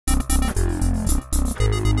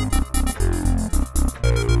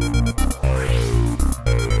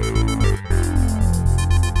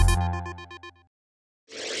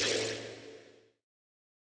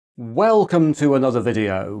Welcome to another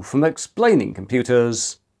video from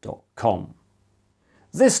explainingcomputers.com.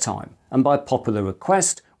 This time, and by popular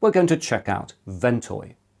request, we're going to check out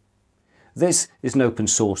Ventoy. This is an open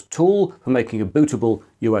source tool for making a bootable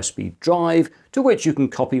USB drive to which you can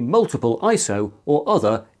copy multiple ISO or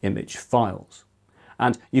other image files.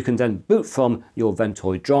 And you can then boot from your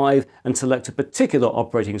Ventoy drive and select a particular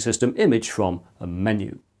operating system image from a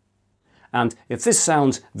menu. And if this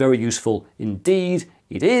sounds very useful indeed,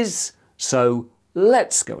 it is, so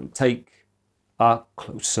let's go and take a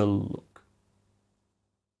closer look.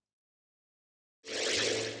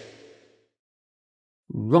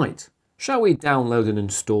 Right, shall we download and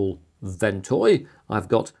install Ventoy? I've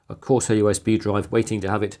got a Corsair USB drive waiting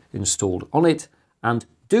to have it installed on it, and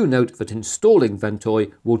do note that installing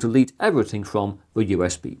Ventoy will delete everything from the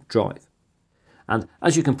USB drive. And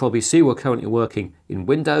as you can probably see, we're currently working in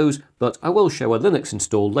Windows, but I will show a Linux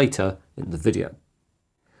install later in the video.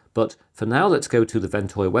 But for now, let's go to the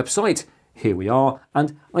Ventoy website. Here we are,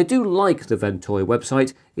 and I do like the Ventoy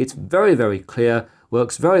website. It's very, very clear,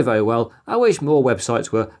 works very, very well. I wish more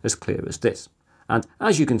websites were as clear as this. And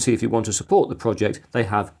as you can see, if you want to support the project, they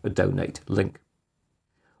have a donate link.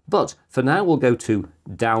 But for now, we'll go to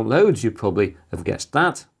downloads. You probably have guessed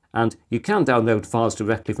that. And you can download files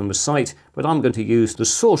directly from the site, but I'm going to use the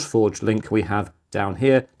SourceForge link we have down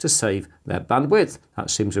here to save their bandwidth. That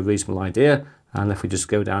seems a reasonable idea. And if we just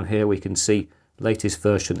go down here, we can see latest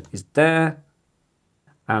version is there.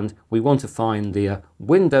 And we want to find the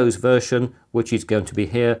Windows version, which is going to be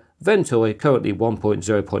here. Ventoy, currently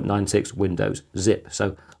 1.0.96 Windows zip.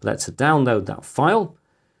 So let's download that file.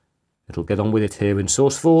 It'll get on with it here in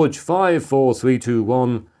SourceForge. 5, 4, 3, 2,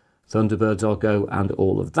 1. Thunderbirds are go and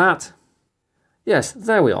all of that. Yes,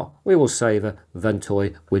 there we are. We will save a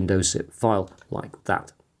Ventoy Windows zip file like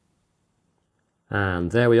that.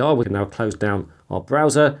 And there we are. We can now close down our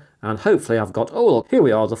browser, and hopefully I've got, oh look, here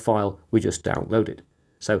we are, the file we just downloaded.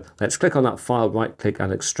 So let's click on that file, right click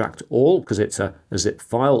and extract all, because it's a zip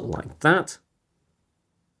file like that.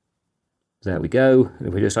 There we go. And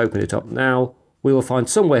if we just open it up now, we will find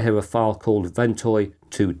somewhere here a file called Ventoy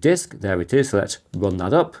to disk. There it is. So let's run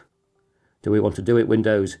that up. Do we want to do it,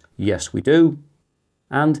 Windows? Yes, we do.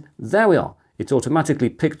 And there we are. It's automatically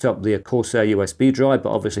picked up the Corsair USB drive,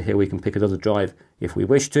 but obviously here we can pick another drive if we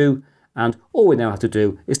wish to. And all we now have to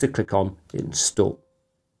do is to click on Install.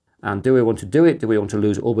 And do we want to do it? Do we want to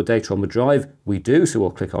lose all the data on the drive? We do, so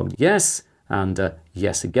we'll click on Yes, and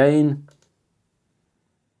Yes again.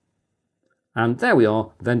 And there we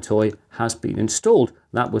are, Ventoy has been installed.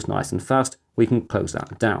 That was nice and fast. We can close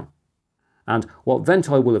that down. And what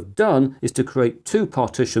Ventoy will have done is to create two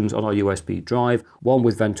partitions on our USB drive, one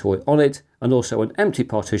with Ventoy on it, and also an empty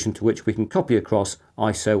partition to which we can copy across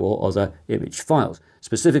ISO or other image files.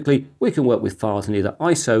 Specifically, we can work with files in either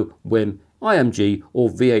ISO, WIM, IMG, or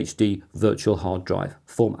VHD virtual hard drive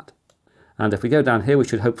format. And if we go down here, we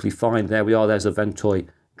should hopefully find, there we are, there's a Ventoy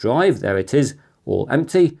drive, there it is, all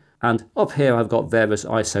empty. And up here, I've got various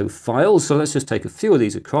ISO files. So let's just take a few of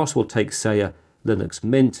these across. We'll take, say, a Linux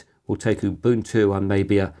Mint. We'll take Ubuntu and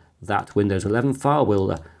maybe that Windows 11 file.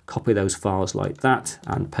 We'll copy those files like that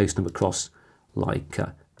and paste them across like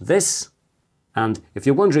this. And if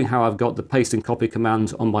you're wondering how I've got the paste and copy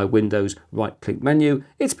commands on my Windows right-click menu,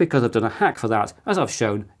 it's because I've done a hack for that, as I've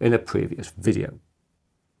shown in a previous video.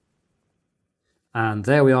 And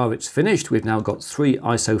there we are, it's finished. We've now got 3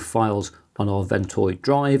 ISO files on our Ventoy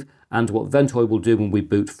drive. And what Ventoy will do when we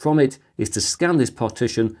boot from it is to scan this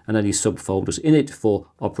partition and any subfolders in it for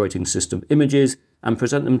operating system images and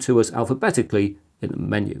present them to us alphabetically in the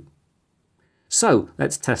menu. So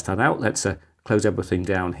let's test that out. Let's close everything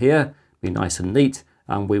down here, be nice and neat,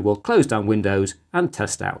 and we will close down Windows and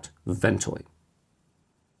test out Ventoy.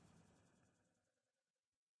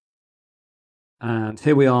 And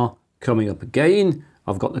here we are coming up again.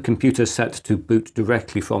 I've got the computer set to boot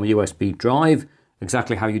directly from a USB drive.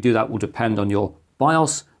 Exactly how you do that will depend on your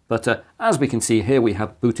BIOS, but as we can see here, we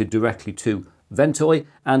have booted directly to Ventoy,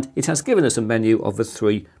 and it has given us a menu of the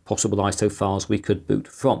 3 possible ISO files we could boot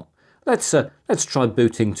from. Let's try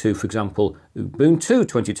booting to, for example, Ubuntu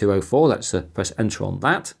 2204. Let's press enter on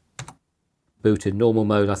that. Boot in normal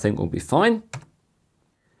mode, I think, will be fine.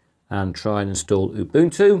 And try and install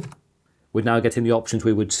Ubuntu. We're now getting the options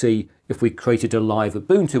we would see if we created a live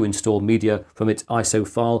Ubuntu install media from its ISO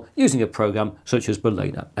file using a program such as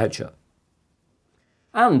Balena Etcher.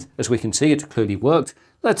 And as we can see, it clearly worked.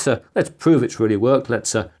 Let's prove it's really worked.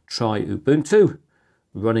 Let's try Ubuntu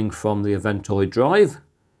running from the Ventoy drive.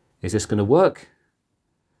 Is this going to work?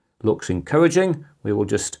 Looks encouraging. We will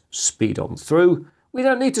just speed on through. We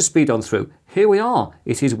don't need to speed on through. Here we are.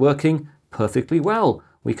 It is working perfectly well.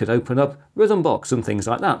 we could open up Rhythmbox and things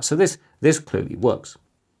like that. So this clearly works.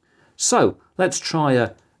 So let's try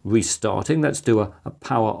restarting. Let's do a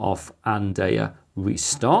power off and a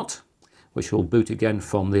restart, which will boot again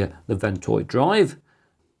from the Ventoy drive.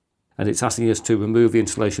 And it's asking us to remove the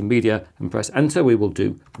installation media and press enter. We will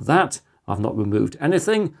do that. I've not removed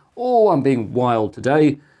anything. Oh, I'm being wild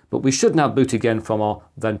today. But we should now boot again from our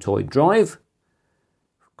Ventoy drive.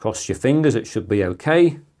 Cross your fingers, it should be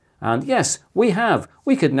okay. And yes, we have.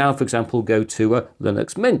 We could now, for example, go to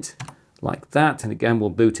Linux Mint like that. And again, we'll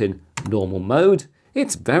boot in normal mode.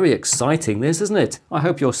 It's very exciting, this, isn't it? I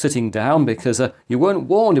hope you're sitting down because you weren't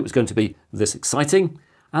warned it was going to be this exciting.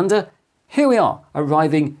 And here we are,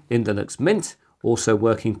 arriving in Linux Mint, also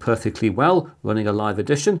working perfectly well, running a live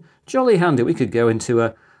edition. Jolly handy. We could go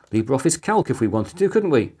into LibreOffice Calc if we wanted to, couldn't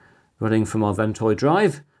we? Running from our Ventoy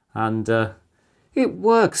drive, and it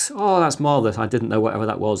works. Oh, that's marvellous. I didn't know whatever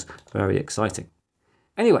that was. Very exciting.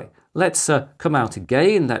 Anyway, let's come out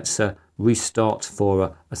again. Let's restart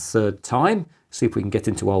for a third time. See if we can get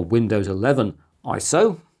into our Windows 11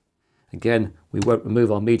 ISO. Again, we won't remove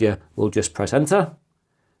our media. We'll just press enter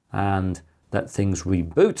and let things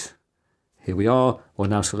reboot. Here we are. We'll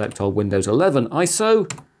now select our Windows 11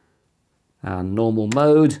 ISO and normal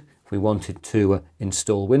mode. If we wanted to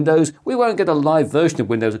install Windows, we won't get a live version of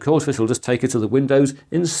Windows, of course. This will just take it to the Windows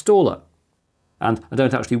installer. And I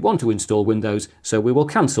don't actually want to install Windows, so we will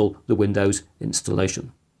cancel the Windows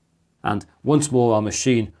installation. And once more, our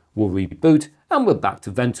machine will reboot, and we're back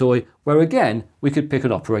to Ventoy, where again, we could pick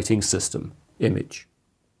an operating system image.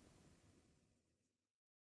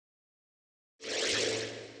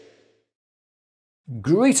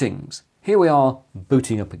 Greetings! Here we are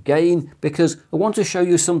booting up again because I want to show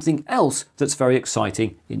you something else that's very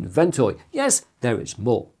exciting in Ventoy. Yes, there is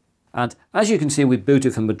more. And as you can see, we've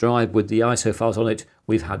booted from a drive with the ISO files on it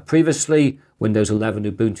we've had previously, Windows 11,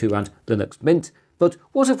 Ubuntu and Linux Mint. But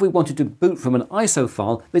what if we wanted to boot from an ISO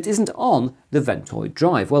file that isn't on the Ventoy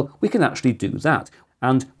drive? Well, we can actually do that.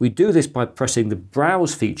 And we do this by pressing the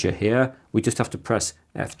Browse feature here. We just have to press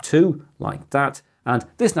F2 like that. And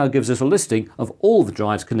this now gives us a listing of all the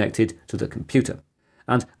drives connected to the computer.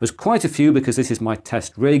 And there's quite a few because this is my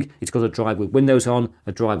test rig. It's got a drive with Windows on,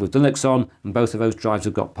 a drive with Linux on, and both of those drives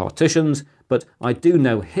have got partitions. But I do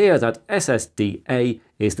know here that SSD-A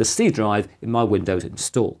is the C drive in my Windows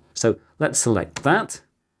install. So let's select that.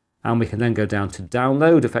 And we can then go down to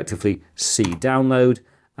download, effectively C download.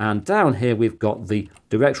 And down here we've got the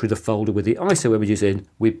directory, the folder with the ISO images in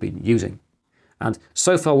we've been using. And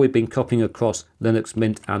so far we've been copying across Linux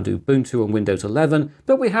Mint and Ubuntu and Windows 11,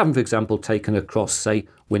 but we haven't, for example, taken across, say,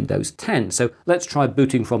 Windows 10. So let's try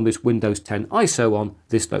booting from this Windows 10 ISO on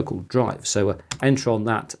this local drive. So enter on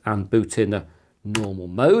that and boot in a normal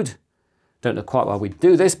mode. Don't know quite why we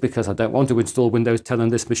do this because I don't want to install Windows 10 on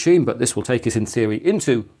this machine, but this will take us in theory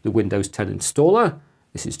into the Windows 10 installer.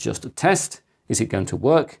 This is just a test. Is it going to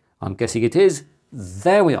work? I'm guessing it is.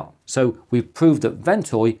 There we are. So we've proved that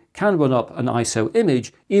Ventoy can run up an ISO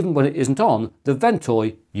image even when it isn't on the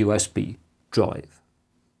Ventoy USB drive.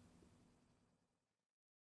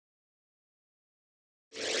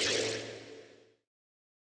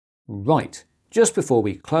 Right, just before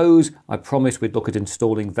we close, I promised we'd look at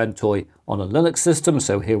installing Ventoy on a Linux system.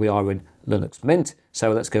 So here we are in Linux Mint.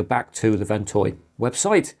 So let's go back to the Ventoy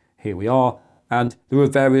website. Here we are. And there are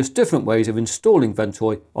various different ways of installing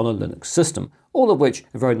Ventoy on a Linux system, all of which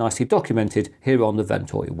are very nicely documented here on the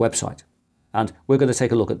Ventoy website. And we're going to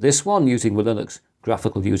take a look at this one using the Linux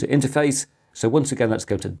graphical user interface. So once again, let's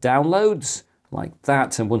go to downloads like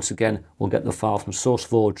that. And once again, we'll get the file from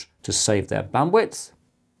SourceForge to save their bandwidth.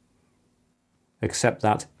 Except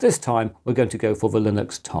that this time we're going to go for the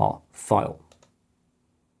Linux tar file.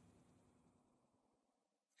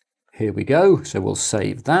 Here we go. So we'll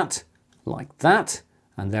save that like that.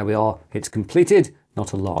 And there we are. It's completed,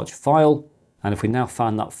 not a large file. And if we now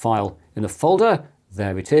find that file in a folder,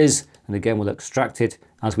 there it is. And again, we'll extract it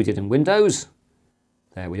as we did in Windows.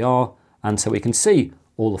 There we are. And so we can see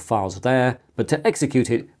all the files there. But to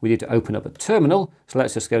execute it, we need to open up a terminal. So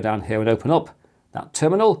let's just go down here and open up that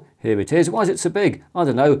terminal. Here it is. Why is it so big? I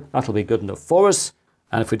don't know. That'll be good enough for us.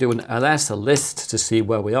 And if we do an ls, a list to see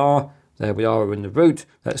where we are, there we are, we're in the root.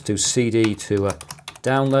 Let's do cd to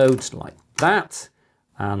downloads like that.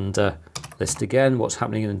 And list again, what's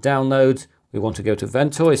happening in the downloads. We want to go to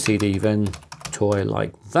Ventoy, cd Ventoy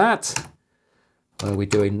like that. What are we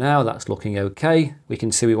doing now? That's looking okay. We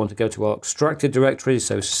can see we want to go to our extracted directory.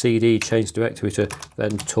 So cd, change directory to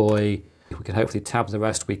Ventoy. We can hopefully tab the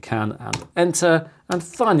rest we can and enter. And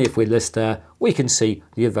finally, if we list there, we can see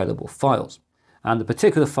the available files. And the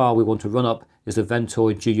particular file we want to run up is the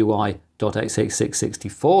Ventoy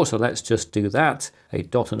GUI.x8664. So let's just do that. A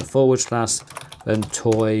dot and a forward slash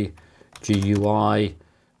Ventoy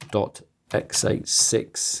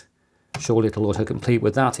GUI.x86. Surely it'll autocomplete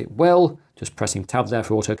with that. It will. Just pressing tab there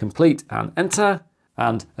for autocomplete and enter.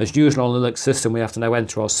 And as usual on a Linux system, we have to now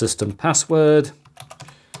enter our system password.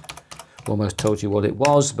 Almost told you what it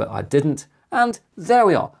was, but I didn't. And there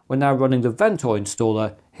we are. We're now running the Ventoy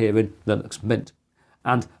installer here in Linux Mint.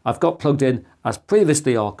 And I've got plugged in, as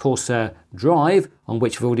previously, our Corsair drive, on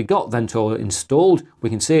which we've already got Ventoy installed. We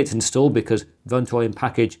can see it's installed because Ventoy in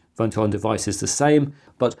package, Ventoy on device is the same.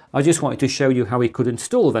 But I just wanted to show you how we could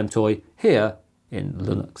install Ventoy here in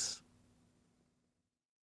Linux.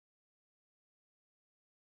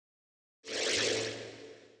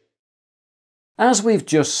 As we've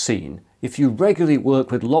just seen, if you regularly work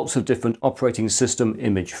with lots of different operating system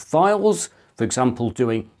image files, for example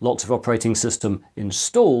doing lots of operating system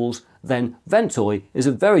installs, then Ventoy is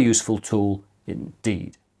a very useful tool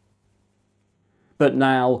indeed. But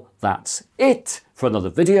now that's it for another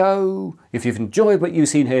video. If you've enjoyed what you've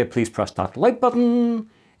seen here, please press that like button.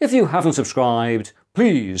 If you haven't subscribed,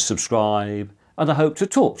 please subscribe, and I hope to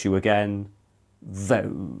talk to you again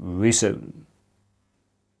very soon.